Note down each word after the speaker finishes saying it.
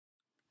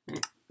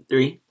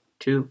3,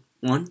 2,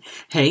 1.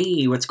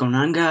 Hey, what's going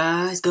on,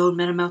 guys?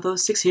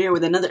 GoldMetaMouth06 here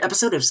with another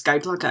episode of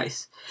Skyblock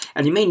Ice.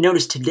 And you may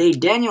notice today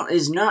Daniel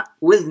is not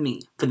with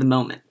me for the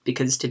moment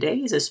because today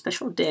is a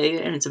special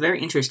day and it's a very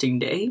interesting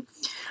day.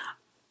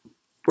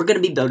 We're going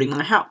to be building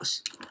my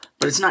house,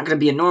 but it's not going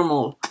to be a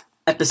normal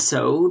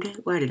episode.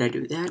 Why did I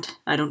do that?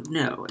 I don't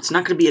know. It's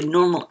not going to be a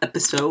normal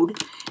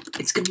episode.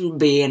 It's going to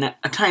be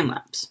a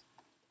time-lapse.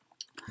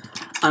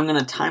 I'm going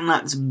to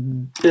time-lapse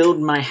build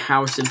my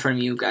house in front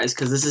of you guys,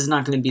 because this is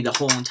not going to be the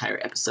whole entire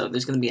episode.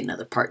 There's going to be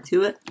another part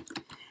to it.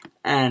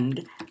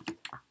 And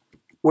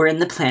we're in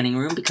the planning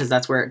room, because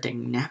that's where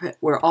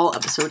all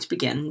episodes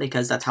begin,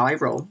 because that's how I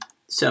roll.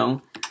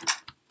 So,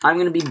 I'm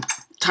going to be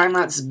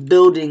time-lapse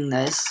building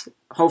this.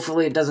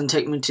 Hopefully it doesn't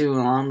take me too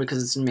long,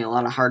 because it's going to be a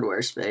lot of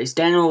hardware space.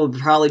 Daniel will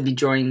probably be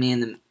joining me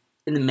in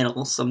the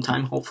middle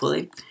sometime,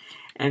 hopefully.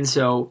 And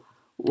so,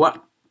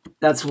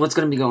 that's what's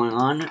going to be going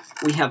on.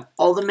 We have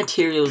all the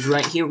materials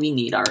right here we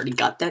need. I already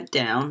got that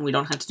down. We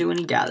don't have to do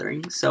any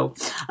gathering. So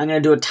I'm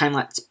going to do a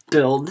time-lapse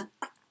build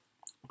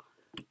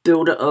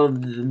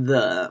of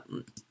the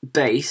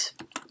base.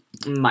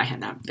 My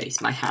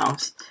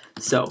house.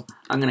 So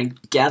I'm going to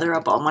gather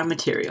up all my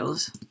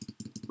materials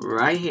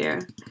right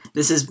here.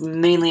 This is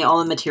mainly all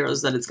the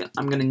materials that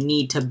I'm going to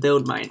need to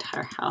build my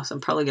entire house.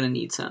 I'm probably going to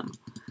need some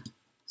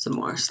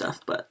more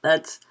stuff, but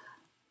that's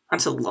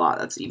a lot.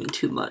 That's even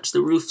too much.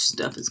 The roof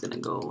stuff is going to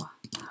go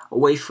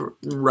away for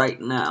right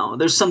now.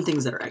 There's some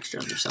things that are extra,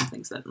 and there's some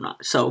things that are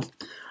not. So,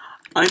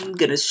 I'm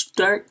going to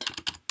start.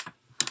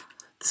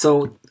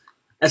 So,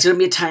 that's going to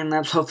be a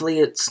time-lapse. Hopefully,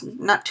 it's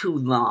not too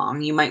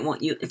long. You might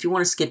if you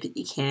want to skip it,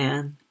 you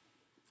can.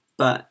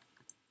 But,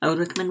 I would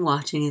recommend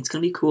watching. It's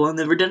going to be cool. I've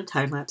never done a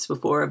time-lapse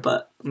before,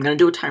 but I'm going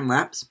to do a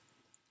time-lapse.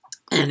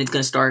 And it's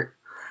going to start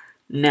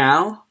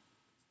now.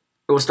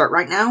 It will start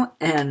right now,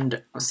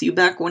 and I'll see you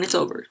back when it's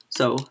over.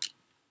 So,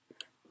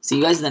 see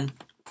you guys then.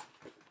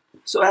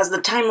 So as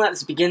the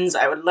time-lapse begins,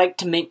 I would like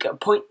to make a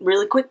point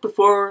really quick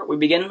before we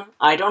begin.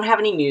 I don't have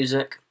any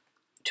music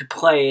to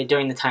play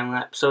during the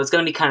time-lapse, so it's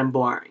going to be kind of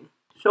boring.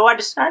 So I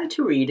decided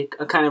to read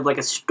a kind of like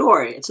a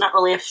story. It's not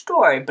really a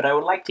story, but I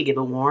would like to give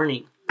a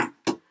warning.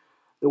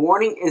 The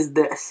warning is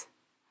this: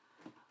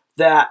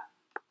 that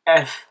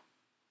if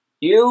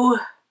you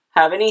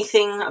have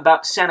anything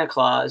about Santa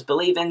Claus,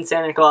 believe in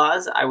Santa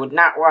Claus, I would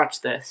not watch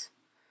this.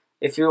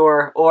 If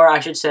you're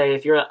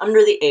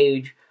under the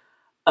age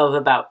of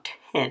about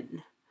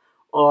 10,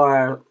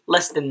 or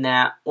less than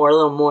that, or a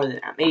little more than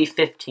that, maybe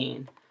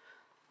 15.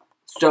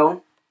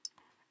 So,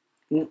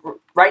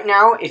 right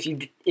now, if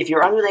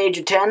you're under the age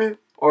of 10,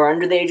 or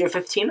under the age of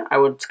 15, I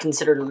would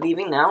consider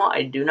leaving now.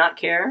 I do not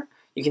care.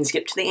 You can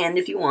skip to the end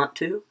if you want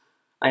to.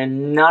 I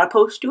am not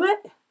opposed to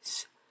it.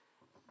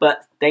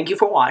 But thank you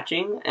for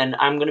watching, and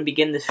I'm going to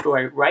begin the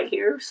story right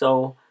here,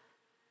 so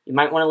you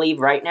might want to leave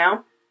right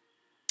now,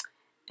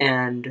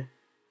 and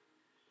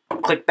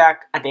click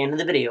back at the end of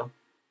the video.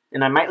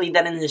 And I might leave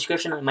that in the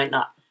description, I might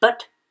not,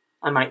 but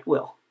I might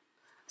will.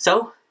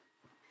 So,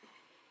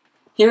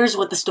 here's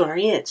what the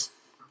story is.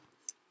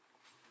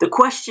 The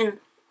question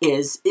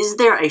is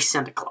there a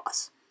Santa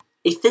Claus?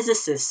 A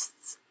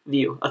physicist's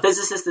view. A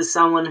physicist is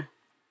someone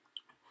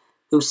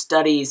who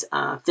studies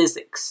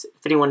physics.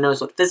 If anyone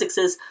knows what physics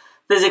is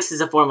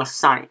a form of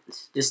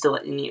science. Just to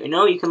let you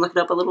know, you can look it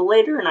up a little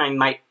later, and I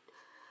might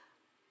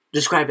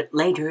describe it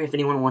later if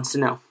anyone wants to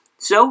know.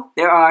 So,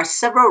 there are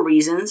several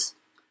reasons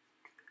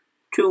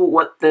to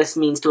what this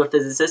means to a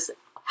physicist,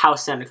 how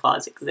Santa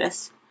Claus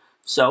exists.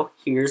 So,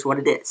 here's what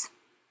it is.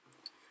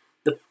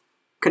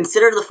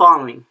 Consider the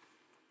following.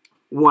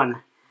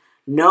 1.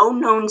 No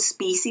known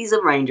species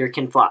of reindeer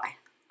can fly,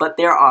 but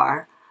there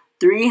are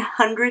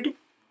 300k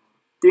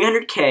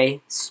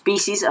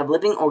species of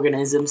living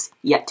organisms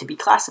yet to be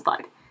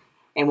classified.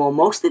 And while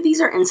most of these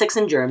are insects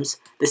and germs,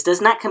 this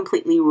does not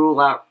completely rule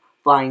out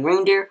flying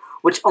reindeer,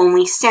 which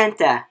only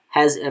Santa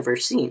has ever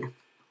seen.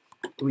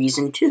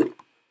 Reason 2.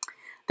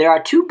 There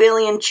are 2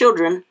 billion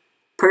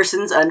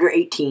persons under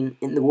 18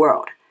 in the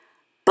world.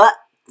 But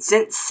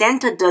since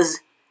Santa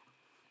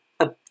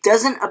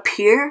doesn't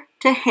appear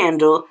to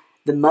handle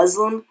the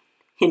Muslim,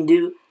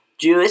 Hindu,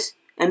 Jewish,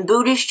 and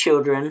Buddhist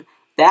children,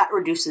 that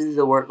reduces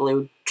the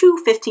workload to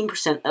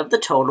 15% of the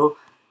total,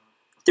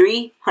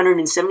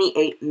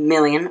 378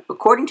 million,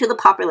 according to the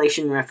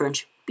Population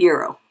Reference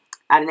Bureau.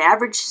 At an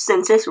average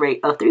census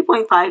rate of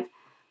 3.5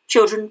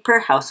 children per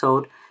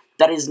household,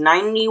 that is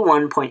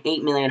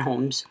 91.8 million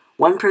homes,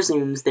 one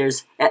presumes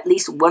there's at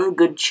least one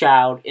good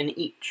child in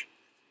each.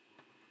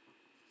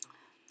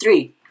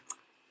 3.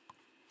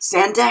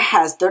 Santa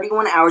has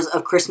 31 hours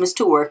of Christmas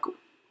to work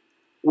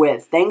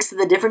with, thanks to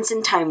the difference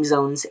in time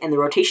zones and the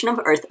rotation of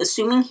Earth,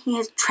 assuming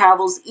he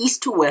travels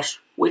east to west,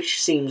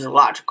 which seems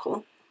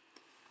logical.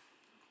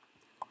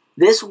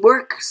 This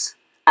works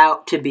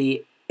out to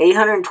be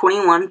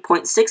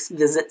 821.6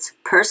 visits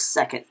per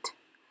second.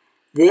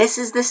 This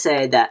is to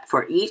say that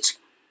for each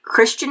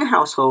Christian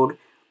household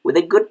with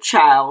a good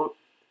child,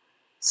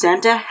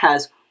 Santa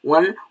has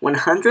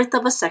 1/100th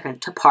of a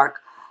second to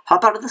park,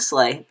 hop out of the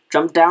sleigh,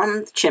 jump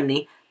down the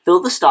chimney,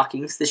 fill the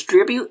stockings,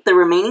 distribute the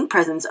remaining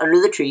presents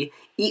under the tree,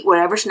 eat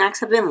whatever snacks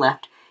have been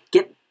left,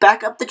 get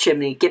back up the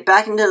chimney, get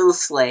back into the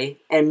sleigh,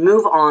 and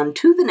move on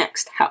to the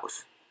next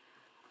house.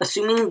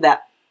 Assuming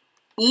that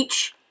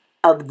each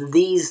of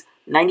these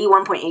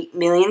 91.8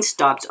 million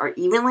stops are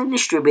evenly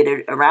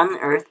distributed around the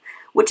Earth,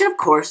 which of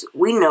course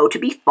we know to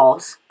be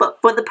false,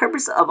 but for the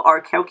purpose of our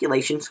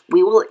calculations,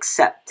 we will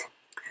accept.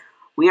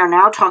 We are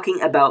now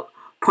talking about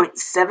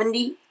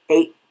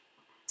 78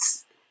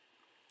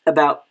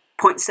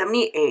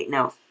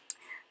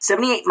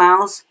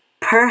 miles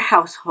per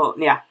household.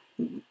 Yeah,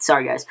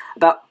 sorry guys.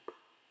 About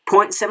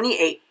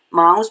 0.78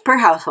 miles per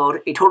household,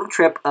 a total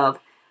trip of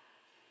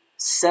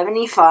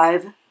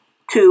 75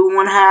 to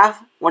one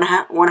half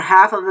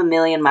of a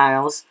million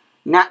miles,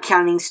 not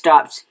counting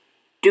stops,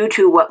 due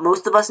to what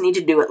most of us need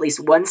to do at least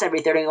once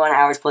every 31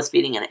 hours plus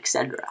feeding and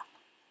etc.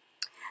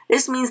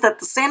 This means that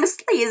the Santa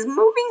sleigh is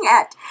moving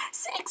at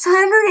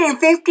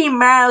 650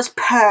 miles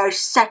per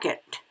second.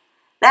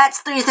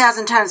 That's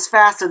 3,000 times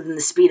faster than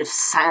the speed of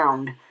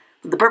sound.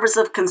 For the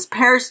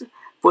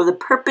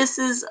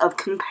purposes of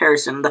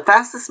comparison, the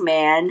fastest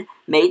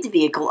man-made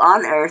vehicle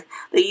on Earth,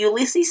 the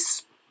Ulysses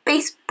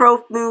Space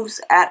Probe, moves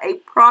at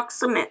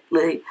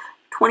approximately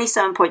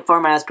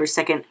 27.4 miles per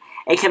second.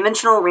 A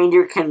conventional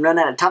reindeer can run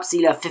at a top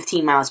speed of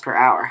 15 miles per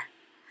hour.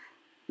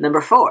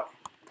 Number 4.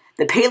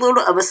 The payload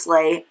of a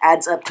sleigh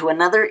adds up to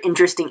another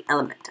interesting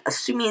element.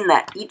 Assuming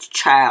that each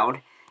child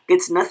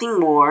gets nothing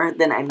more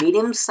than a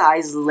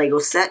medium-sized Lego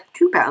set,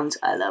 2 pounds,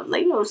 I love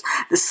Legos,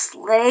 the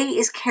sleigh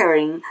is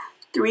carrying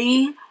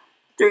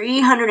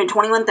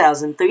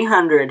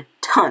 321,300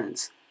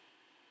 tons,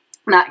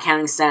 not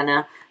counting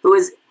Santa, who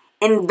is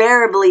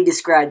invariably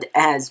described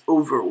as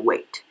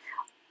overweight.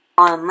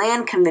 On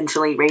land,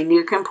 conventionally,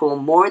 reindeer can pull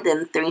more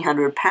than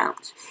 300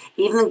 pounds,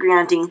 even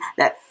granting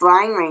that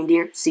flying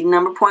reindeer, see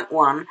number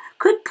 0.1,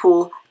 could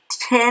pull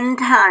 10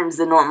 times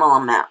the normal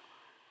amount.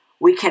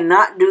 We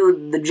cannot do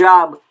the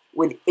job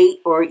with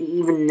 8 or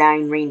even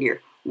 9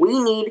 reindeer.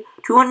 We need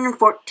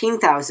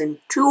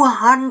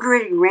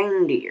 214,200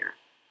 reindeer.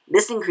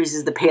 This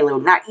increases the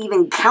payload, not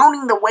even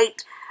counting the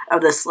weight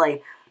of the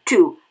sleigh,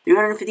 to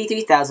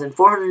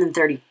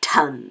 353,430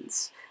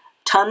 tons.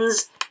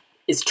 Tons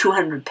is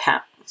 200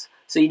 pounds.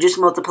 So you just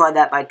multiply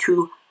that by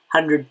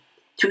 2,000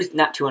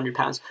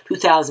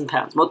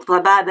 pounds. Multiply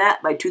by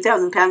that by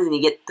 2,000 pounds and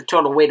you get the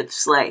total weight of the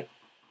sleigh.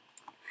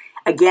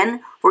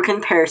 Again, for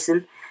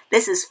comparison,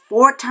 this is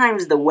 4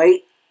 times the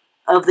weight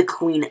of the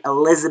Queen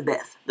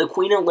Elizabeth. The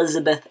Queen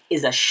Elizabeth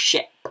is a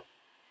ship.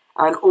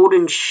 An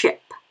olden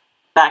ship.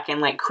 Back in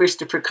like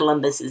Christopher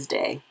Columbus's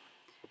day.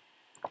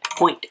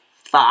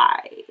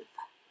 0.5.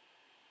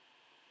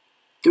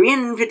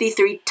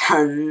 353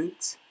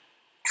 tons.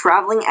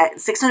 Traveling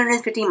at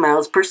 650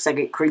 miles per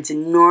second creates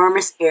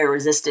enormous air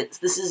resistance.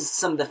 This is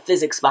some of the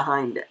physics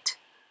behind it.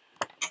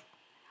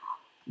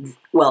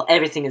 Well,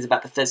 everything is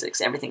about the physics.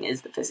 Everything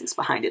is the physics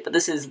behind it. But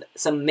this is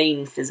some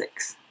main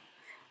physics.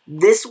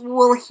 This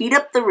will heat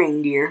up the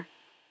reindeer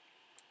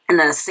in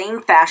the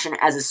same fashion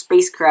as a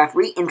spacecraft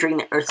re-entering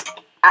the Earth's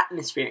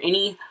atmosphere.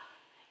 Any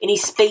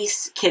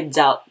space kids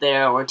out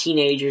there, or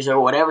teenagers,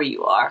 or whatever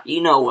you are, you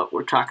know what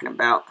we're talking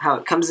about. How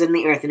it comes in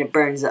the Earth and it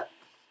burns up.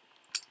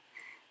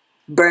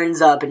 And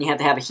you have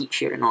to have a heat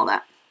shield and all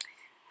that.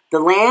 The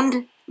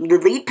lead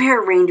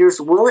pair of reindeers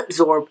will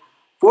absorb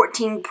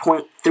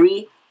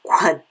 14.3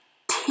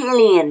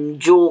 quadrillion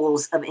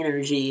joules of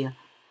energy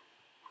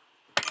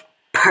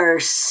per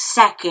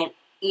second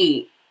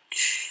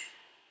each.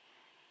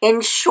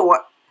 In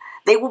short,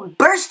 they will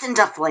burst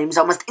into flames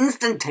almost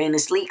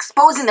instantaneously,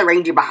 exposing the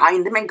reindeer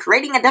behind them and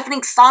creating a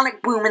deafening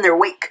sonic boom in their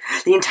wake.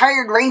 The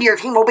entire reindeer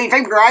team will be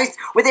vaporized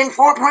within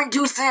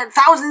 4.2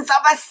 thousandths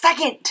of a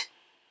second.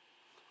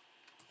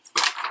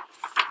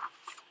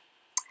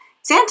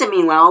 Santa,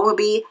 meanwhile, will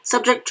be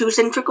subject to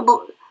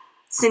centrifugal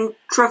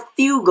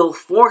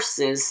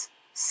forces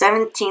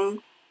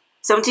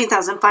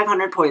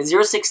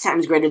 17,500.06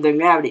 times greater than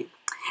gravity.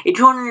 A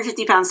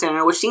 250-pound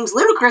Santa, which seems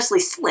ludicrously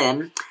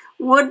slim,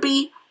 would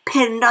be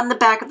pinned on the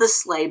back of the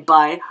sleigh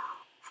by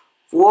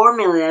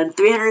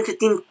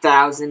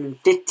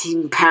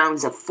 4,315,015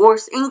 pounds of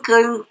force. In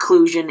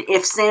conclusion,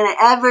 if Santa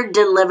ever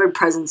delivered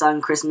presents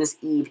on Christmas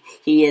Eve,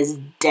 he is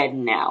dead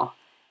now.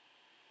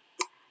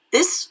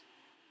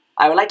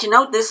 I would like to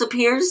note this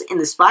appears in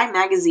the Spy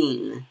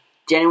magazine,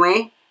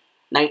 January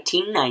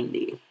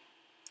 1990.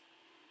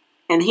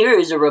 And here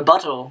is a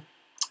rebuttal.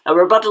 A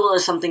rebuttal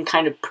is something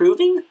kind of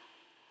proving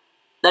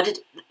that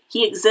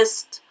he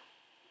exists,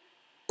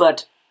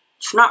 but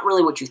it's not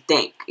really what you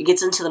think. It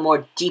gets into the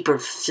more deeper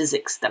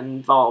physics that are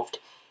involved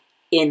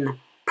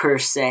in, per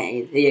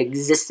se, the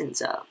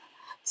existence of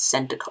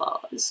Santa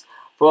Claus.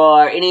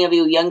 For any of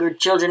you younger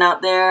children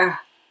out there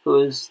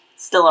who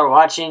still are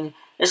watching,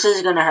 this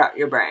is going to hurt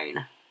your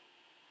brain.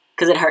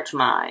 Because it hurts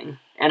mine.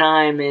 And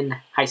I'm in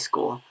high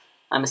school.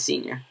 I'm a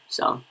senior,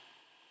 so.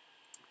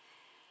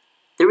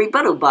 The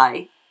rebuttal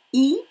by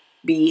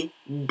E.B.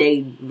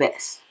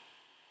 Davis.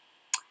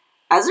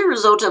 As a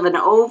result of an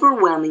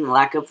overwhelming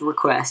lack of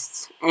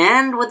requests,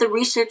 and with the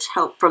research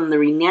help from the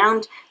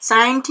renowned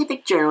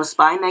scientific journal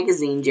Spy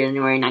Magazine,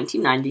 January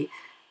 1990,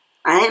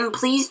 I am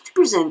pleased to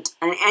present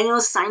an annual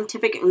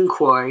scientific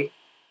inquiry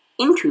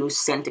into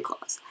Santa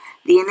Claus.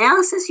 The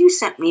analysis you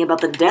sent me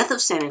about the death of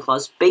Santa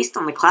Claus based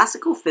on the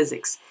classical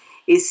physics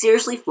is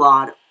seriously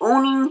flawed,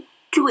 owing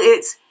to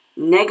its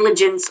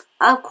negligence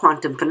of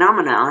quantum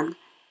phenomenon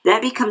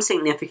that becomes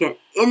significant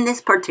in this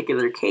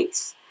particular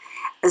case.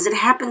 As it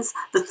happens,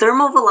 the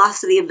thermal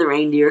velocity of the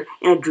reindeer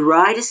in a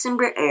dry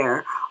December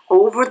air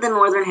over the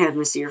northern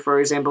hemisphere,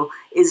 for example,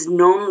 is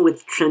known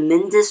with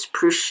tremendous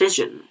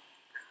precision.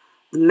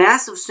 The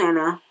mass of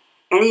Santa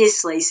and his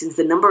sleigh, since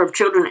the number of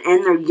children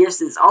and their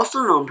gifts is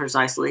also known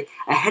precisely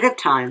ahead of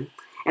time,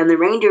 and the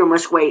reindeer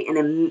must weigh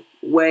in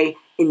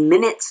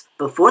minutes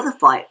before the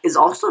flight, is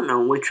also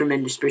known with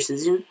tremendous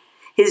precision.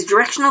 His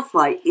direction of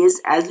flight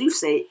is, as you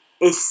say,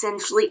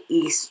 essentially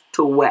east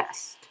to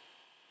west.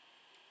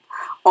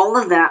 All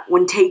of that,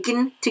 when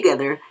taken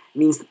together,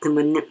 means that the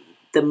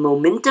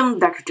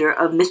momentum vector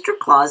of Mr.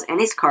 Claus and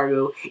his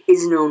cargo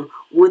is known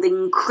with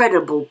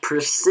incredible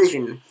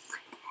precision.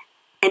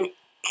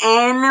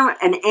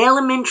 An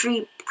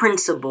elementary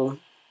principle,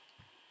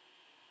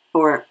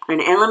 or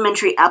an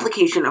elementary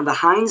application of the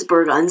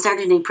Heisenberg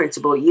uncertainty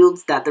principle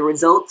yields that the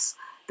results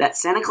that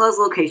Santa Claus'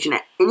 location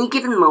at any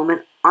given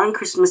moment on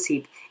Christmas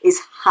Eve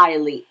is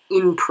highly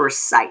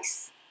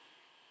imprecise.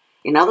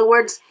 In other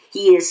words,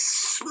 he is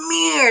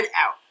smeared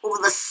out over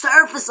the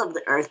surface of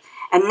the Earth,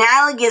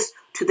 analogous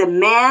to the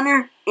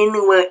manner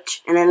in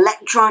which an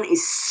electron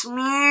is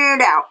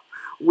smeared out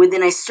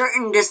within a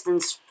certain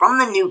distance from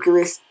the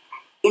nucleus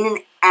in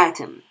an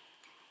atom.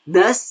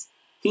 Thus,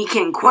 he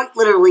can quite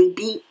literally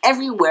be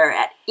everywhere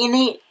at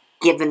any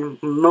given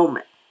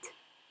moment.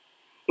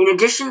 In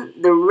addition,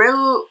 the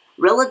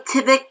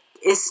relativistic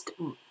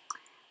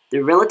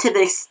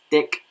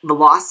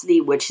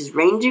velocity which his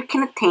reindeer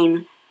can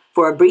attain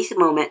for a brief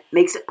moment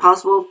makes it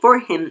possible for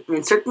him,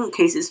 in certain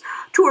cases,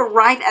 to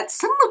arrive at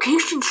some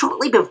location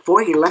shortly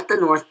before he left the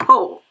North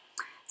Pole.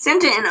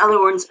 Santa, in other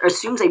words,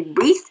 assumes a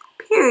brief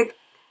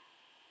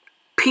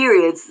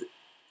periods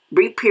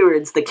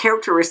the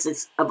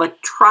characteristics of a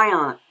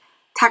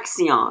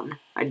taxion.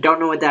 I don't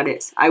know what that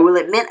is. I will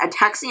admit a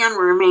taxion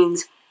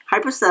remains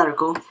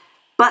hypothetical,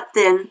 but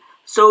then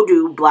so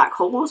do black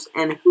holes,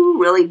 and who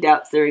really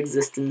doubts their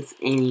existence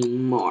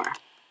anymore?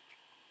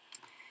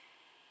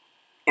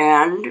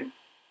 And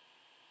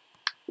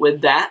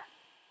with that,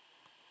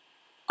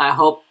 I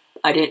hope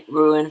I didn't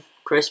ruin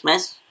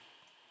Christmas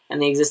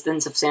and the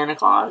existence of Santa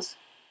Claus,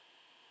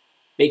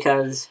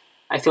 because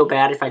I feel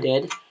bad if I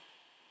did.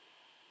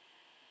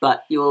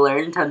 But you will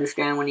learn to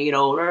understand when you get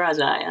older, as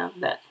I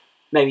am, that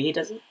maybe he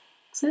doesn't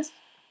exist.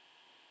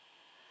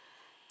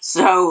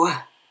 So,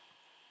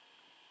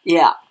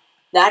 yeah,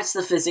 that's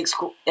the physics.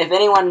 If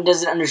anyone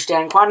doesn't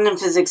understand, quantum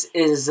physics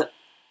is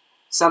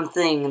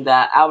something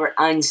that Albert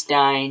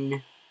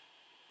Einstein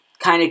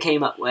kind of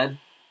came up with.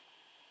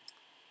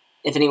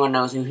 If anyone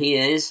knows who he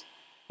is,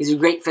 he's a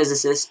great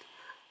physicist.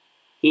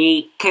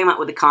 He came up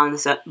with the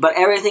concept, but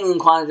everything in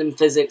quantum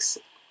physics,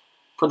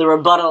 for the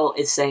rebuttal,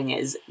 it's saying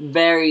is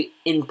very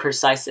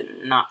imprecise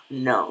and not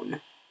known.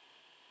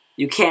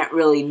 You can't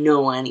really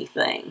know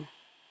anything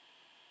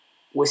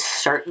with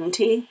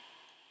certainty,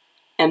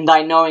 and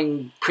by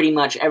knowing pretty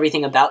much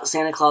everything about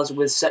Santa Claus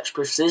with such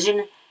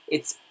precision,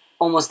 it's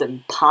almost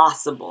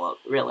impossible,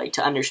 really,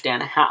 to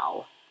understand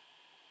how.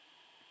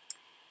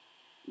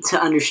 To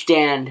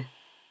understand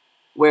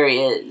where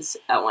he is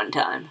at one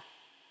time.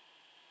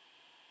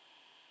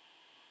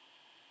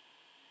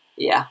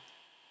 Yeah.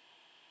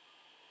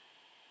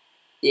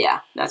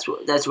 Yeah, that's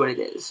what it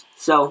is.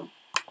 So,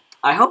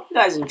 I hope you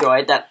guys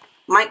enjoyed. That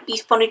might be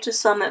funny to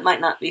some, it might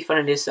not be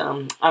funny to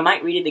some. I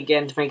might read it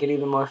again to make it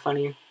even more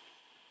funny.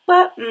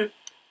 But,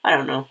 I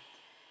don't know.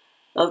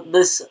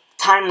 This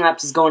time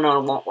lapse is going on a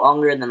lot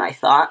longer than I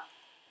thought.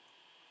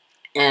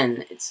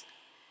 And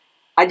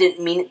I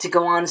didn't mean it to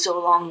go on so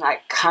long.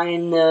 I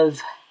kind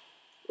of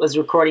was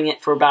recording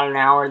it for about an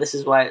hour. This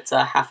is why it's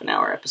a half an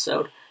hour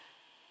episode.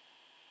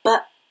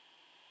 But,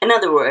 in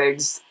other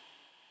words,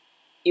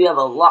 you have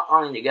a lot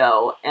longer to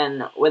go,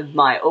 and with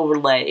my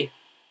overlay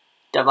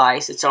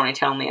device, it's only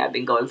telling me I've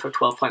been going for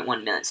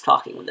 12.1 minutes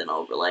talking with an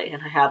overlay,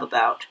 and I have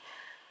about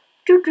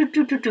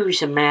do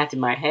some math in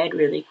my head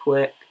really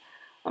quick.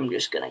 I'm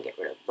just gonna get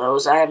rid of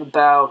those. I have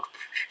about,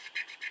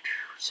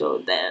 so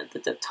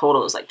the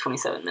total is like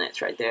 27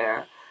 minutes right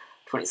there.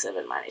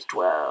 27 minus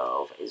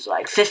 12 is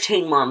like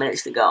 15 more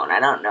minutes to go, and I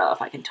don't know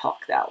if I can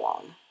talk that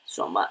long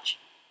so much.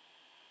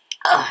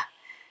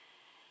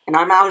 And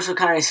I'm also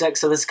kind of sick,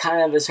 so this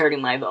kind of is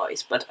hurting my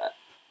voice, but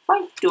if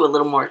I do a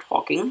little more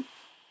talking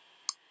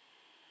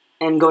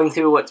and going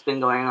through what's been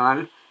going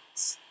on.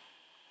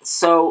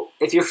 So,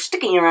 if you're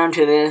sticking around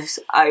to this,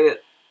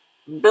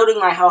 building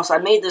my house, I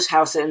made this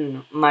house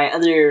in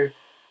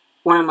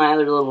one of my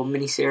other little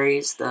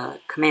mini-series, the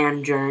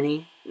Command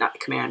Journey, not the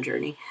Command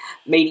Journey,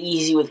 made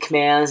easy with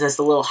commands. That's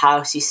the little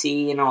house you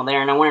see and all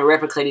there, and I want to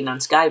replicate it on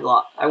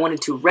Skyblock. I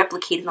wanted to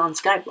replicate it on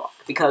Skyblock,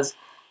 because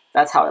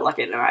That's how I like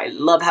it, and I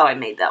love how I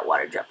made that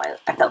water drop.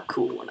 I felt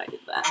cool when I did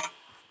that.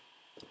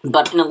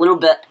 But in a little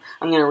bit,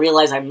 I'm going to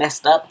realize I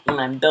messed up when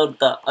I built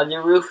the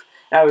other roof.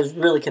 I was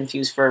really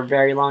confused for a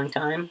very long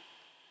time.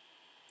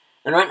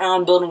 And right now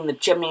I'm building the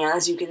chimney,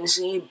 as you can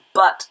see,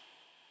 but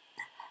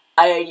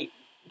I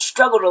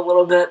struggled a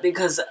little bit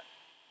because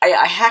I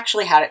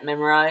actually had it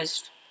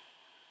memorized.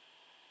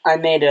 I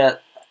made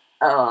a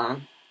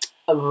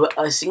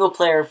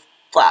single-player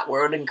flat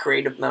world in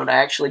creative mode. I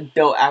actually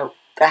built out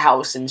the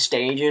house in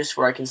stages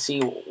where I can see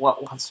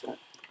what was...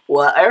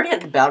 Well, I already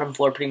had the bottom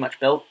floor pretty much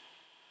built,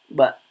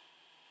 but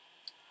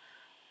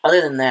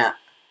other than that,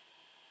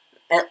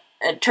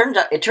 it turns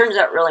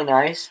out really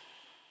nice.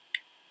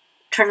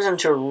 It turns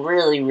into a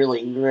really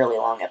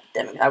long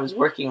epidemic. I was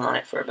working on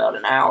it for about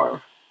an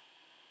hour,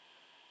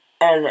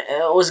 and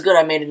it was good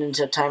I made it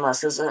into a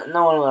time-lapse because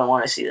no one would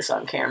want to see this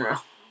on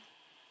camera.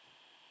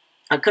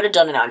 I could have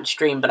done it on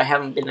stream, but I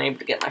haven't been able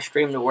to get my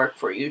stream to work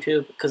for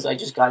YouTube because I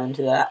just got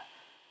into that.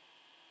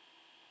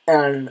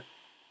 And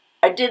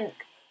I did.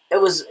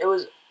 It was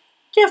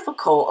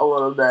difficult a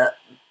little bit,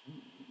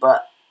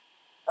 but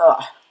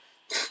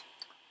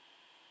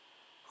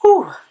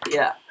whew,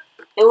 yeah,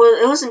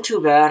 it wasn't too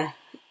bad.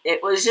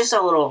 It was just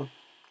a little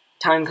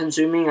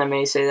time-consuming, I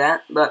may say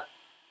that, but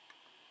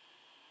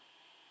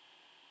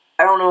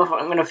I don't know if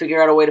I'm gonna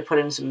figure out a way to put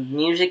in some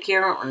music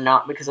here or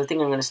not because I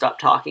think I'm gonna stop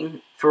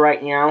talking for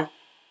right now.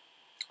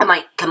 I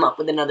might come up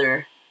with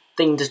another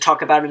thing to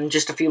talk about in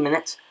just a few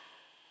minutes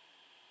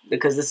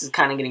because this is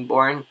kind of getting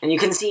boring. And you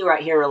can see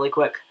right here really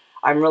quick,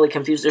 I'm really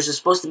confused. There's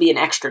supposed to be an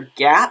extra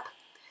gap,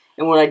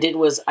 and what I did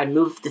was I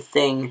moved the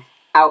thing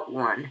out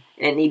one,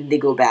 and it needed to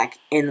go back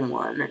in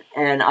one.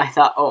 And I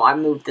thought, oh, I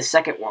moved the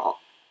second wall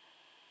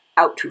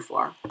out too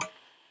far.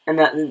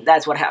 And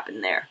that's what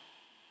happened there.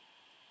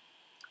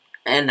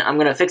 And I'm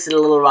going to fix it a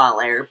little while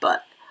later,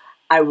 but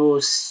I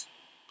will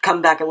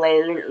come back a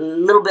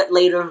little bit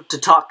later to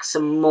talk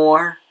some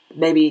more.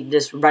 Maybe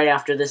just right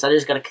after this. I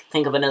just got to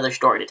think of another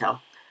story to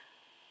tell.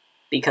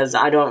 Because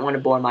I don't want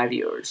to bore my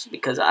viewers.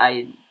 Because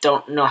I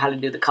don't know how to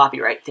do the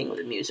copyright thing with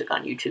the music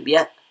on YouTube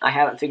yet. I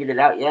haven't figured it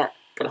out yet.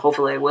 But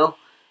hopefully I will.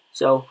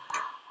 So,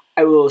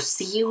 I will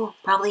see you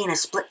probably in a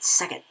split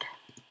second.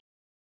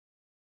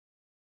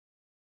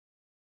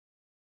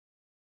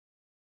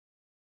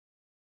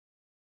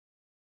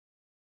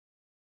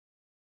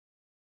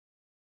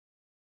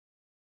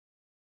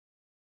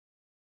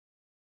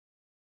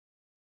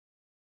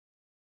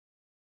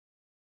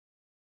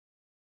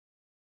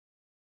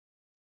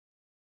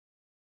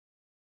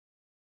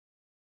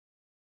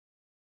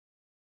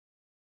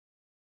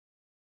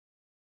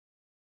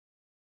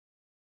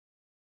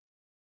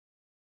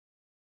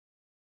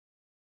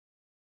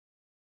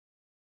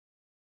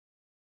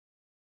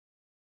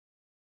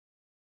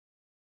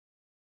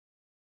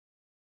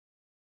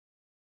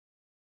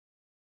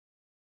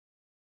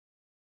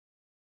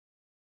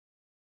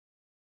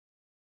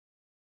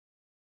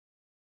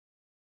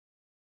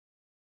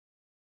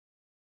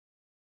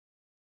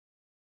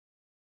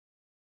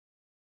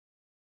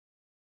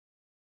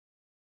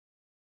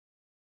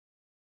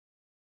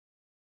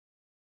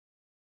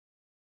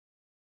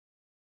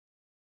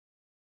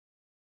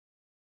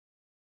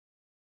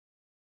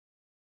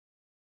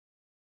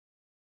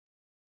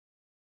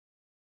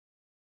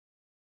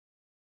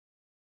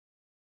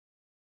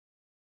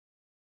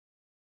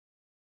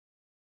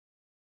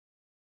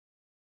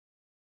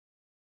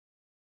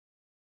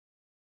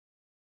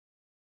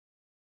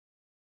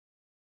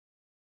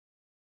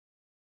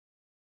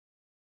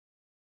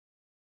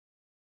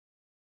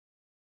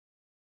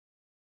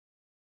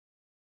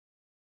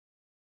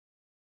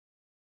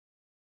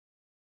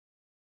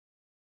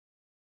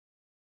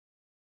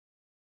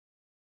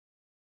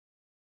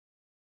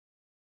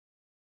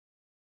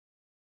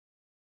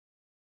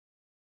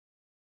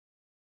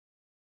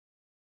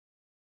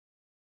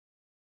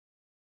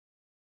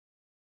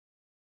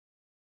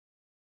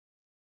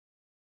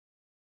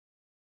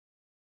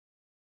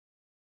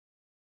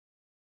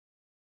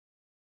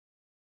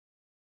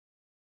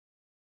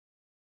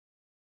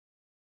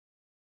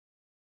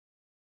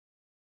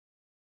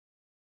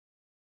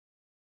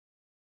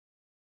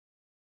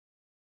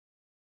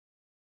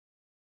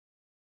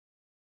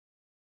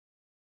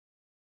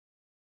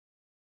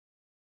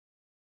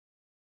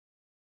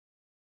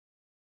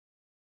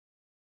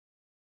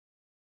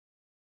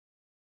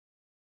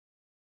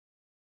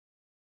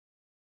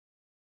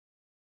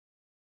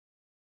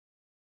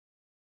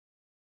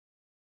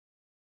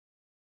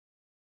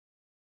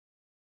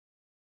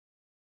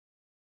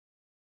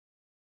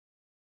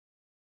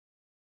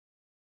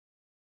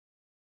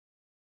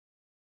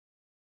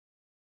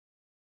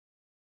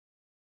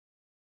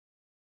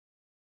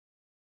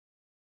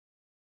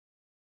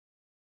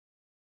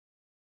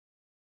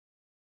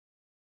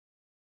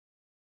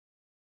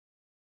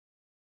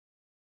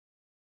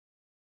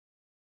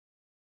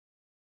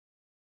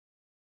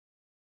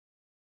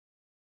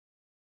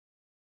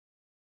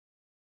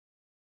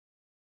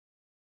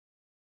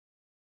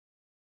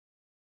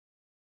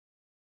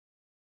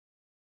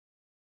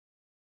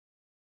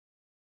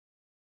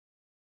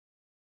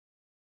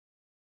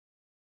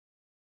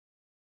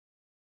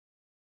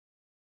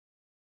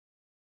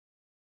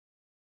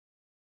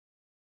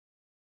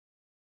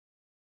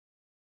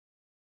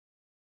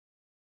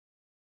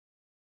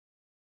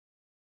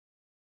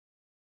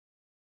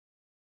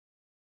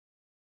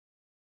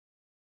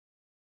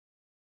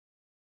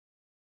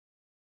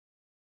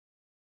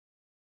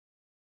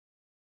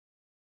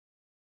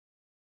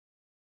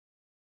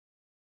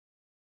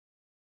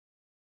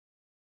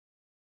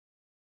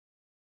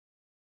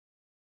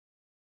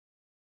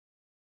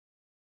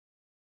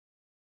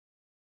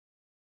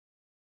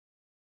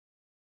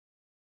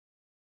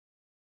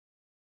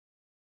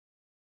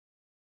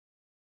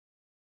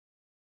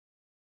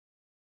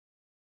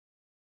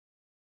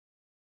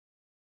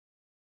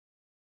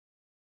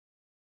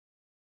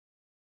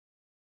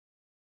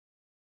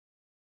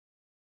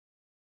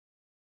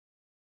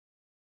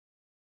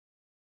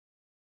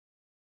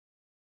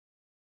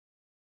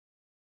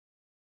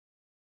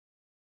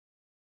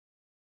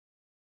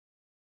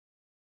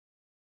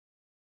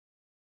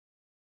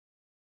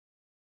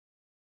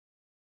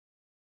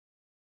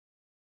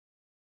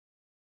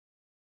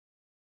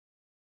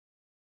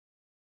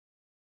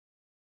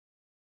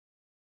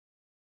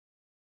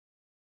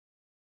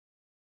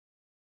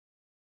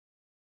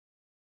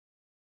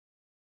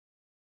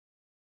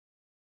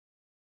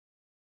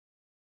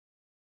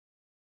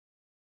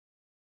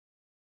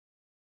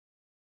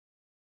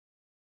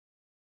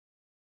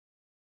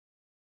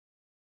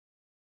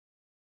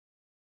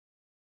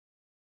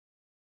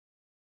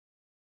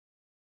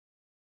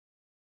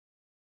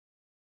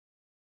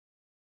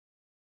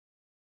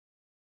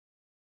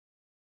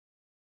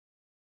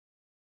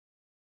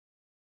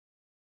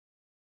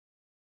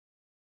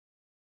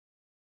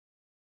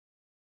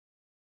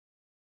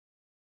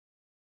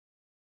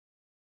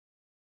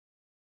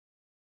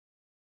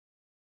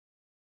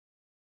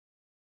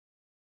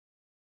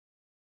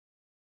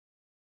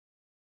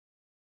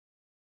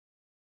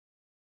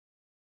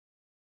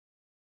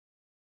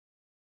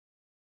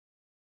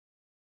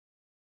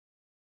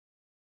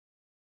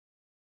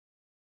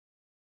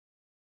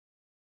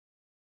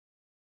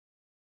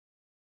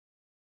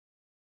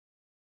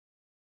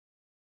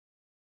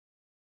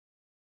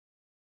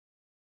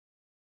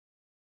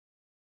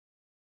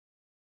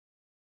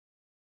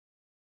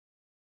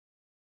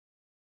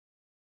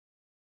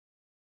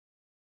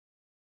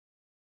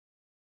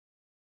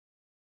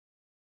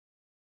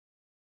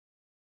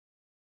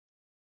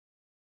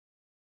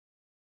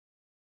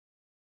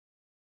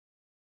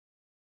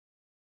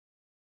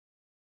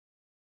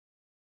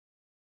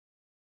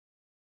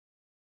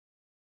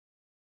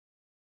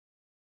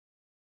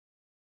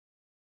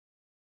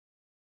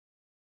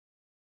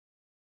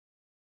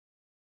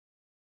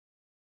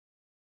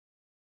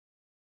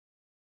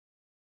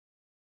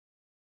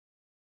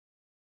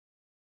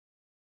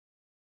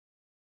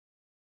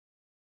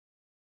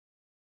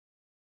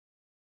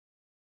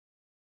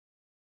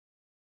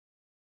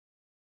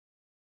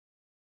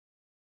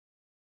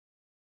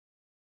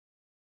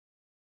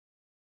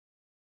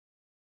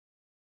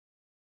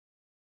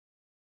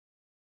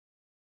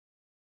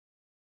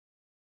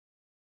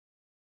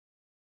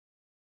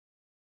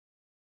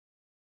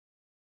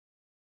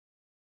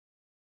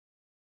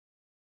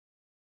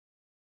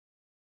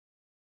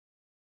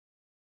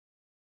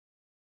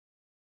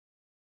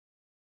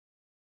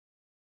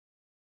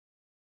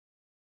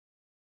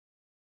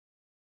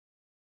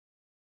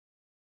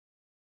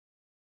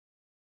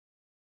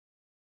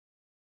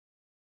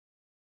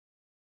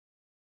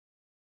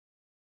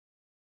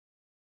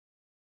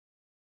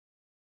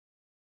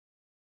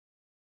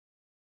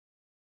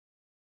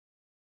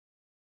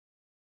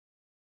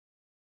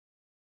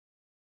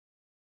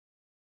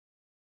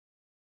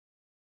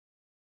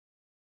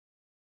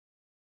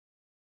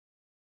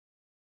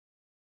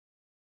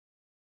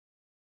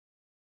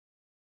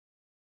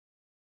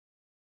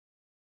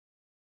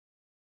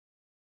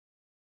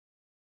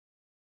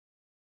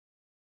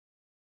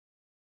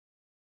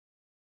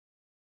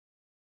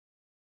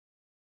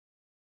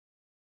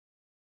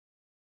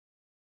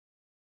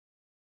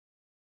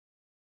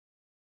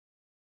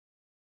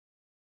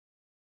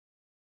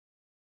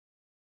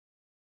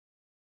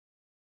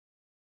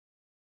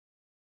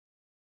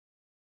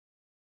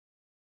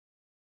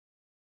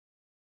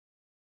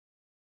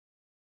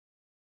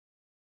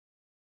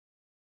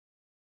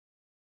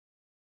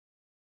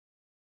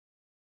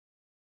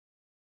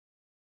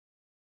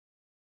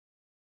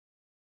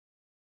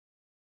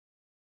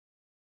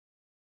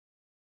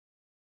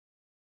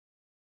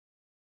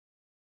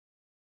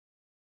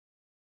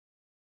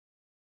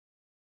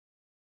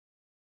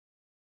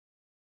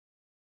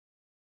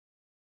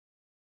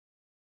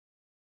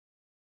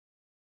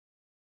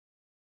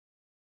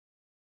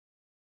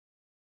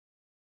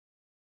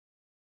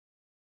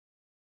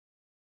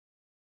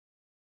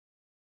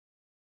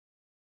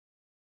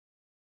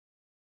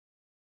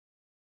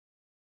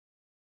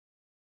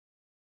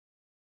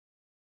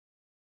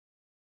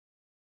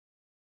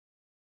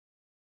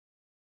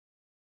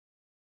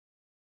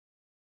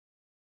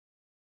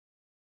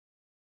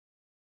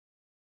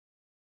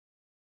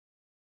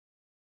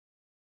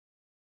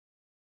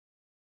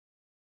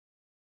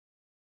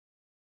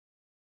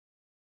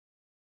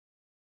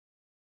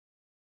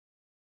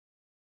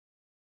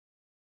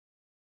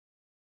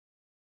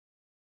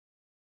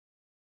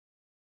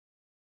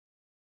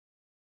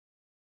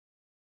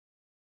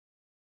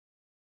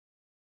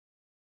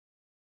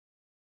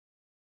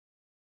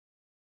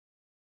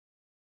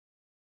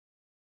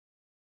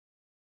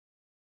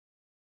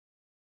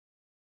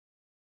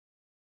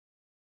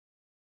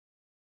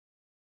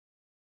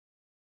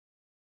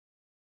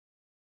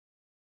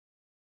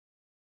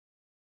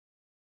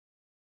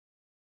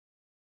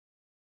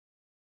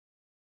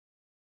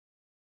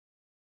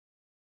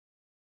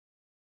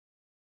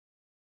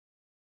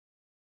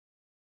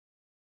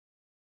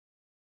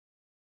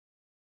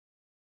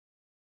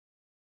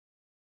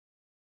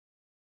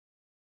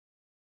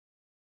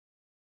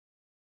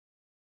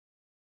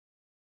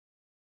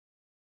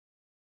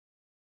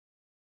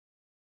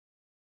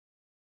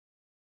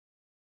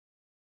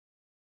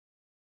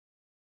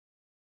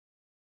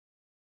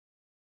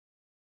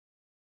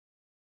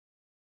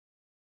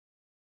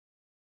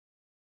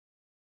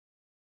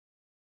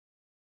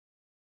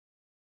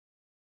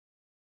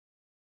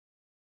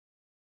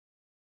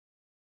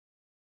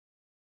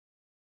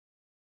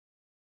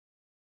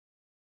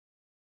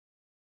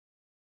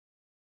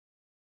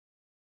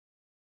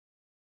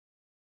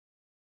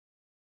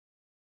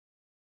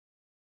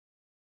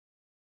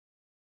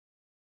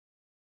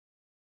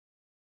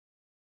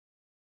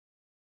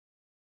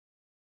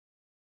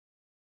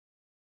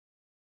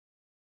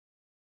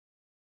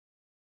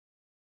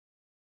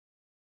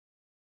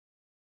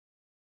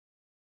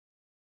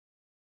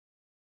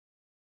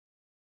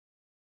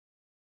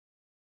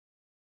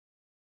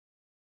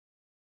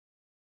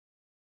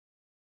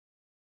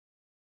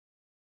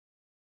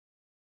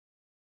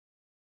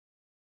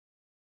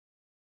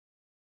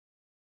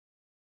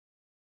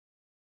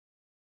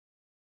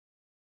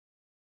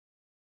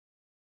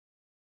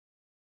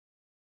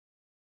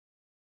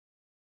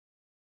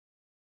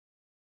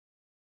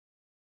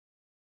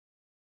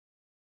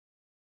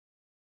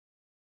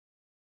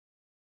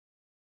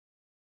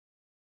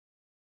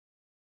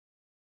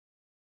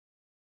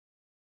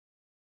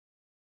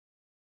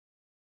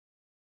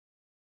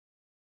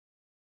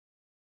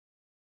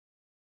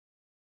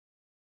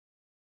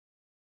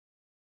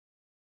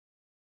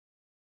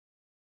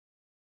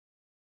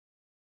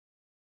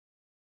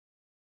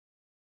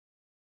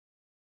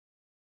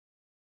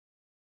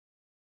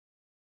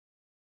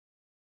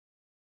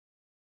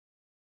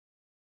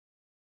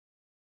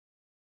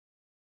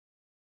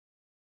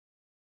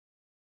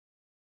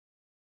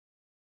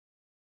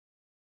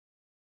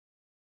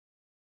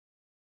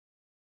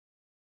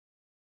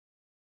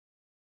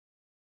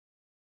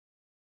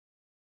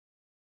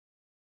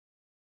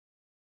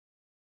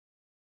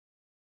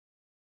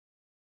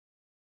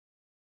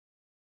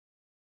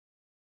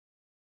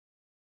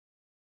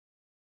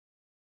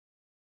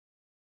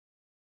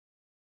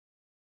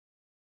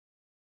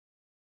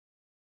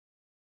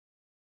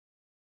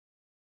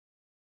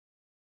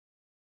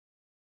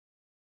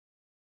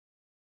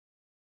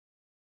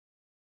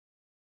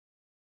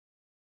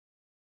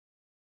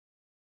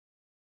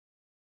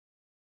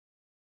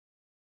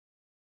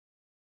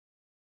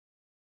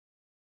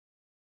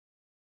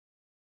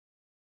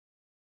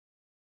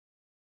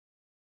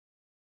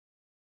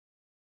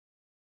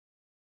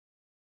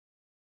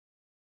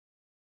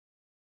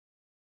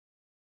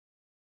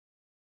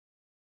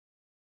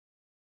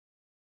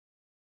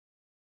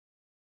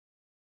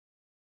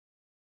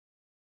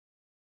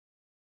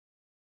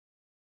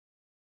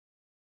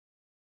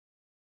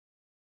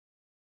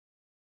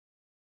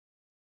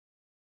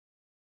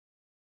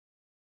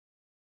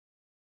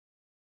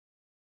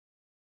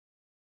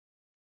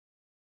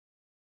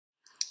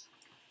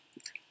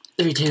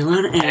 3, 2,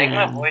 1, and... I think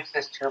my voice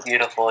is too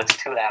beautiful. It's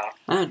too loud.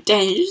 Oh,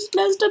 dang, you just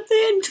messed up the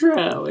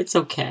intro. It's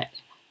okay.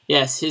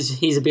 Yes,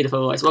 he's a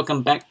beautiful voice.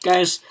 Welcome back,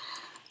 guys.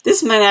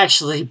 This might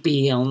actually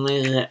be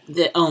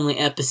the only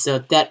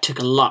episode that took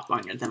a lot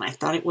longer than I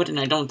thought it would, and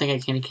I don't think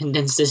I can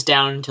condense this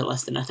down into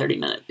less than a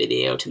 30-minute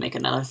video to make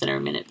another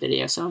 30-minute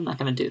video, so I'm not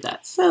going to do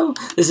that. So,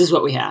 this is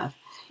what we have.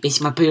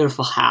 It's my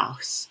beautiful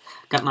house.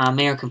 Got my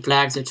American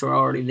flags, which are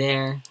already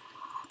there.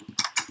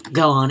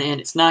 Go on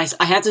in. It's nice.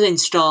 I had to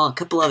install a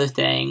couple other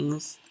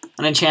things.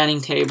 An enchanting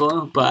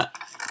table, but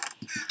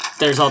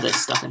there's all this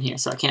stuff in here,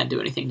 so I can't do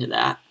anything to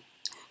that.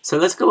 So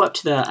let's go up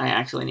to the... I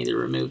actually need to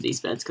remove these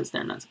beds because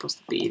they're not supposed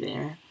to be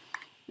there.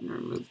 And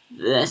remove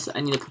this.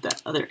 I need to put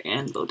that other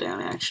anvil down,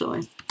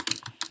 actually.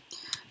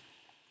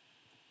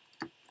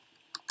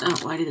 Oh,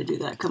 why did I do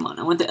that? Come on,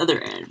 I want the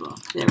other anvil.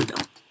 There we go.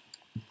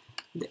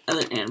 The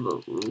other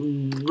anvil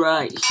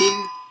right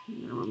here.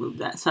 I'm gonna remove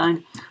that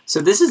sign. So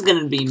this is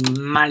gonna be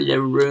my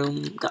little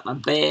room. Got my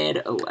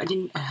bed. Oh, I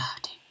didn't... Oh,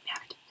 damn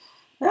it.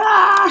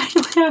 Ah, I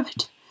don't have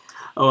it.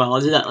 Oh well,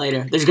 I'll do that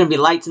later. There's gonna be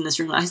lights in this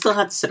room. I still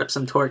have to set up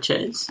some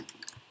torches.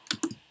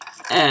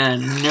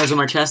 And there's one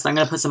more chest. I'm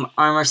gonna put some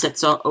armor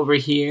sets over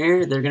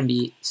here. They're gonna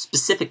be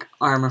specific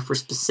armor for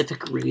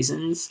specific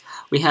reasons.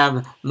 We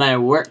have my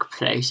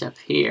workplace up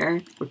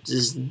here, which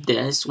is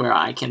this, where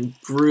I can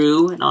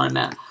brew an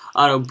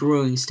auto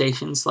brewing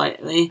station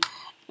slightly.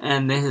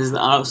 And this is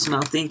the auto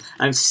smelting.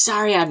 I'm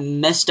sorry I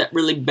messed up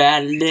really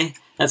badly.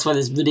 That's why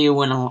this video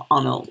went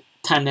on a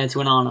time that's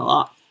went on a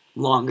lot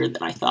longer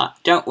than I thought.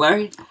 Don't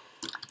worry.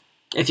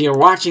 If you're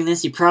watching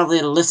this, you're probably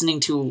listening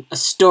to a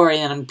story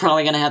that I'm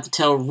probably going to have to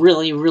tell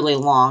really, really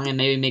long and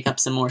maybe make up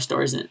some more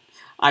stories. And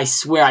I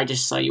swear I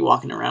just saw you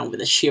walking around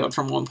with a shield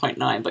from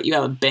 1.9, but you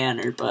have a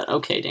banner. But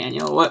okay,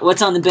 Daniel,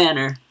 what's on the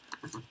banner?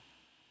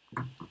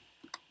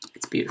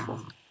 It's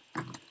beautiful.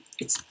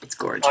 It's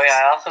gorgeous. Oh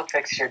yeah, I also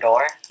fixed your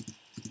door.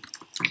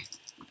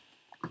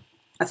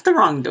 That's the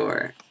wrong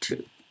door,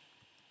 too.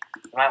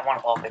 You might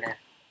want to open it.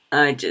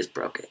 I just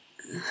broke it.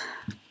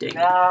 Dang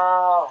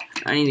No!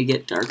 it. I need to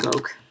get dark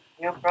oak.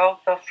 You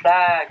broke the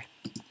flag!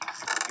 You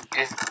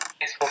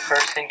disgraceful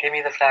person, give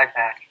me the flag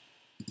back.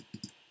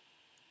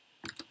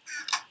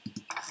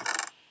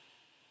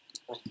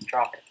 Just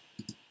drop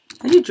it.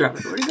 I did drop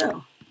it. Where'd it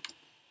go?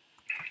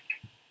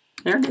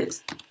 There it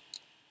is.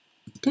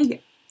 Take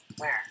it.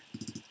 Where?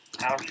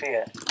 I don't see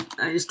it.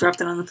 I just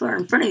dropped it on the floor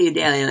in front of you,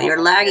 Daniel.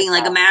 You're lagging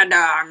like a mad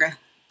dog.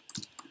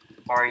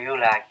 Or are you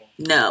lagging?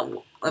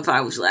 No. If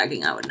I was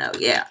lagging, I would know.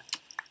 Yeah.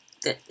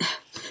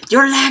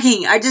 You're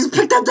lagging! I just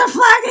picked up the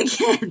flag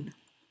again!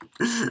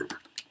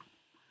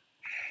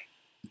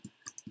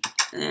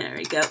 There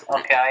we go.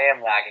 Okay, I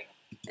am lagging.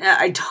 Yeah,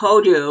 I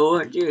told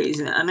you. Jeez,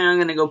 and I'm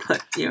gonna go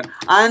put you.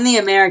 On the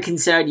American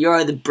side,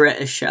 you're the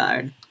British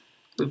side.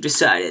 We've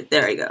decided.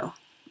 There we go.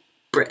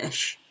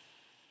 British.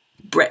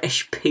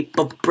 British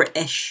people.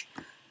 British.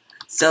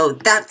 So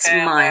that's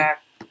my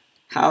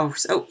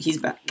house. Oh, he's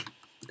back.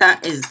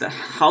 That is the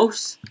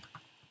house.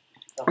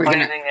 The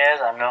funny thing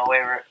is, I'm no way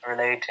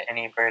related to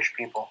any British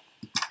people.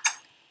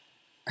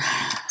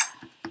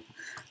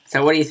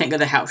 So what do you think of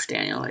the house,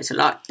 Daniel? It's a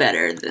lot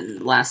better than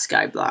the last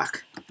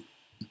Skyblock.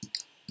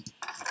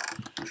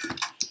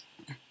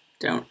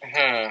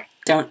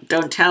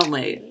 Don't tell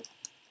me.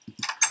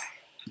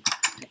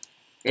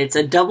 It's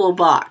a double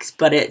box,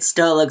 but it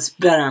still looks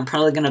better. I'm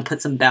probably gonna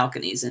put some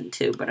balconies in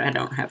too, but I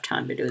don't have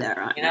time to do that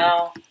right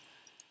now.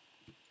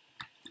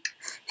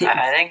 You know,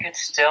 I think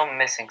it's still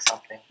missing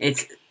something.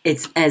 It's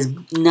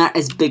not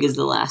as big as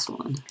the last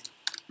one.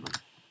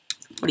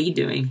 What are you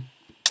doing?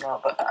 No,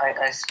 but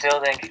I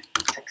still think it's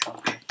missing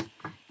something.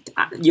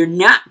 You're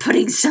not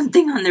putting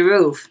something on the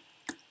roof.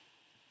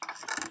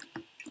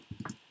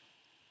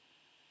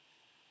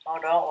 Oh,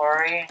 don't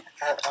worry.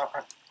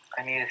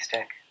 I need a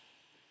stick.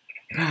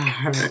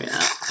 Hurry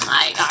up.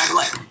 My God,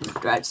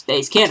 what? Drive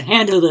space can't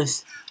handle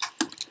this.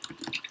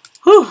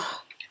 Whew.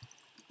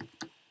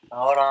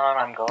 Hold on,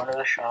 I'm going to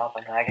the shop.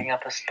 I'm lagging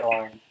up a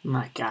storm.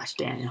 My gosh,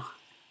 Daniel.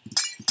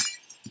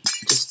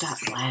 Just stop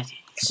lagging.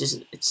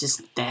 It's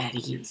just that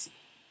easy.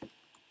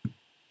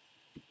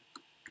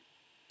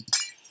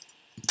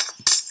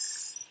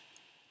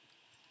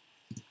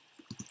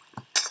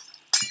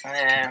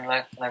 And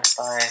let's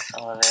buy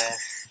some of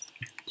this.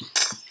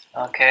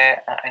 Okay,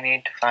 I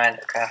need to find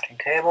a crafting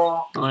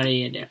table. What are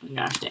you doing?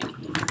 Gosh dang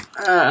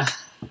it.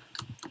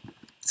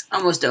 It's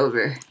almost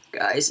over,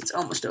 guys. It's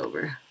almost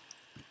over.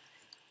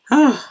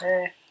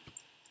 Okay.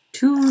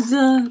 To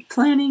the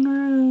planning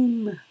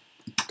room.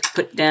 To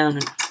put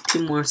down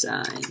 2 more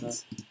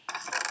signs.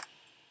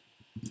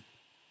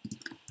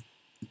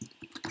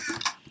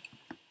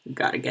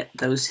 Gotta get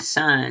those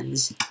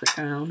signs put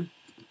down.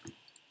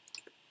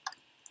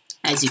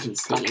 As you can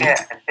see. Okay,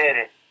 I did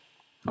it.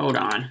 Hold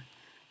on.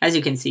 As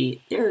you can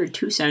see, there are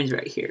 2 signs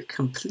right here.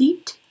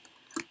 Complete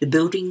the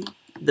building,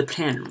 the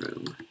planning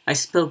room. I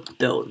spelled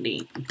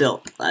building,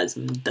 built as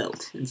in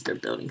built instead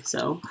of building.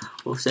 So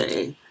we'll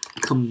say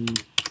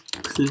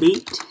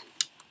complete.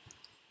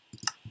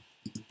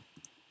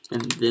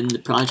 And then the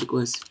project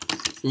was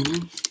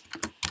finished.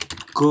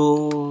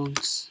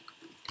 Gold's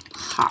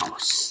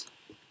house.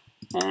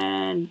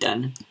 And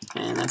done.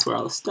 And that's where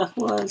all the stuff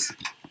was.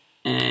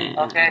 And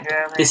okay,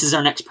 Jeremy. this is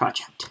our next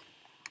project.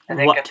 I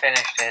think I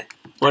finished it.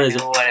 What is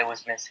it? I knew what it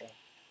was missing.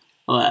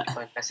 What? It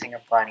was missing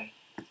a bunny.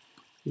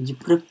 Did you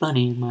put a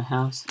bunny in my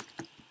house?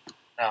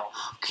 No.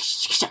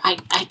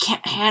 I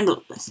can't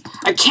handle this.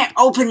 I can't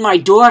open my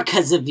door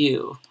because of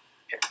you.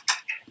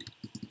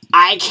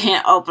 I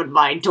can't open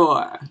my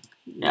door.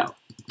 No.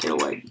 Get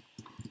away.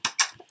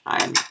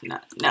 I'm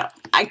not. No.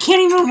 I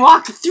can't even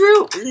walk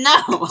through.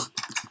 No.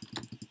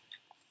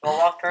 We'll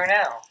walk through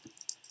now.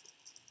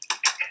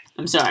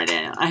 I'm sorry,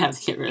 Daniel. I have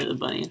to get rid of the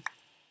bunny.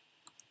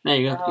 There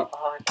you go.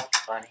 Oh, that's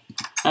funny.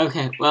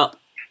 Okay, well.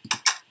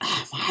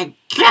 Oh my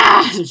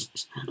gosh.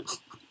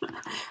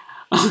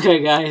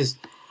 Okay, guys.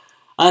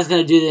 I was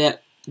gonna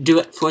do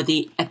it for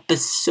the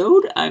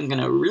episode. I'm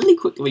gonna really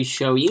quickly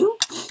show you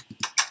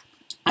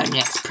our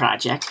next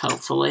project,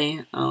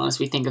 hopefully. Unless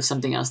we think of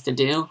something else to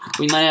do.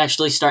 We might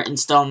actually start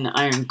installing the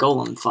Iron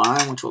Golem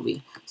farm, which will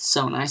be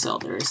so nice. Oh,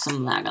 there is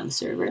some lag on the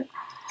server.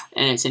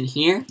 And it's in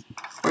here.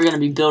 We're gonna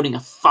be building a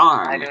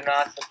farm. I do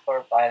not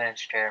support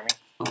violence, Jeremy.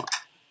 Oh.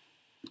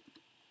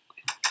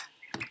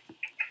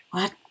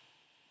 What?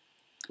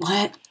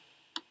 What?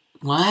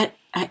 What?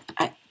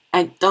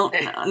 I don't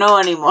know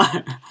anymore.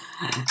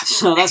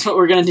 So that's what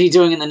we're going to be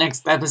doing in the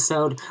next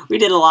episode. We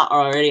did a lot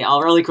already.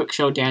 I'll really quick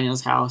show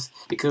Daniel's house,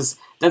 because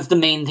that's the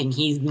main thing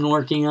he's been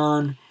working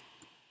on.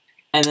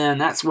 And then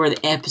that's where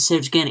the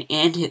episode's going to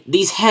end.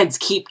 These heads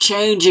keep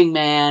changing,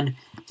 man.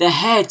 The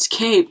heads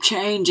keep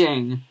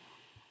changing.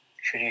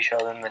 Should you show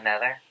them the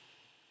nether?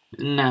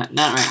 No,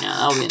 not right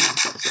now. That'll be in the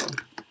next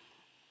episode.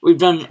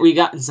 We've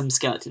gotten some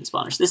skeleton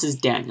spawners. This is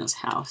Daniel's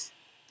house.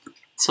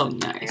 So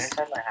nice. You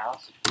inside my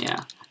house?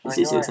 Yeah. This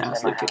is his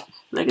house.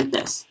 Look at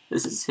this.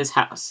 This is his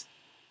house.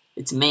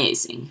 It's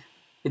amazing.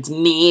 It's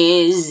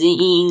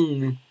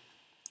amazing.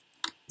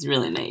 It's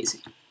really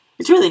amazing.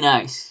 It's really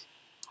nice.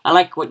 I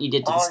like what you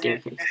did to the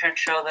staircase. You should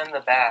show them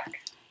the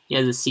back. He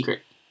has a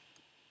secret.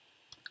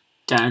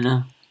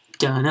 Donna,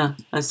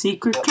 a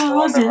secret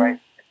closet. Right.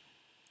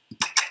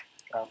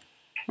 Oh.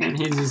 And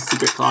here's his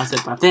secret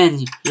closet. But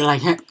then you're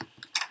like, hey.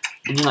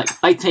 And you're like,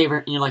 lightsaber.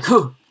 And you're like,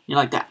 whoo. You're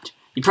like that.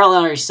 You probably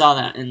already saw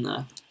that in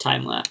the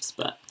time lapse,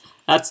 but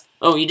that's...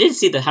 Oh, you did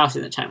see the house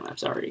in the time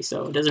lapse already,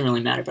 so it doesn't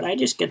really matter, but I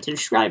just get to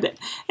describe it.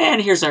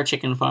 And here's our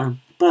chicken farm.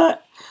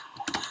 But,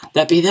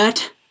 that be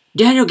that.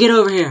 Daniel, get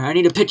over here. I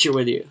need a picture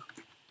with you.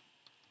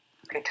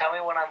 Okay, tell me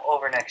when I'm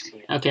over next to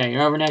you. Okay,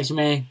 you're over next to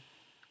me.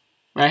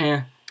 Right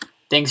here.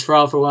 Thanks for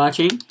all for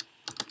watching.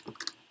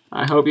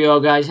 I hope you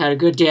all guys had a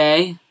good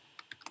day.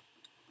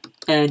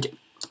 And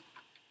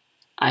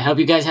I hope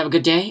you guys have a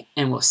good day,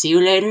 and we'll see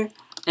you later.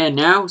 And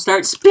now,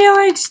 start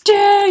spewing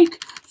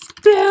steak!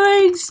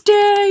 Spewing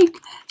steak!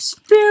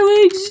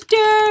 Spewing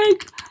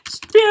steak!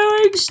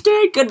 Spewing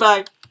steak!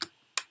 Goodbye!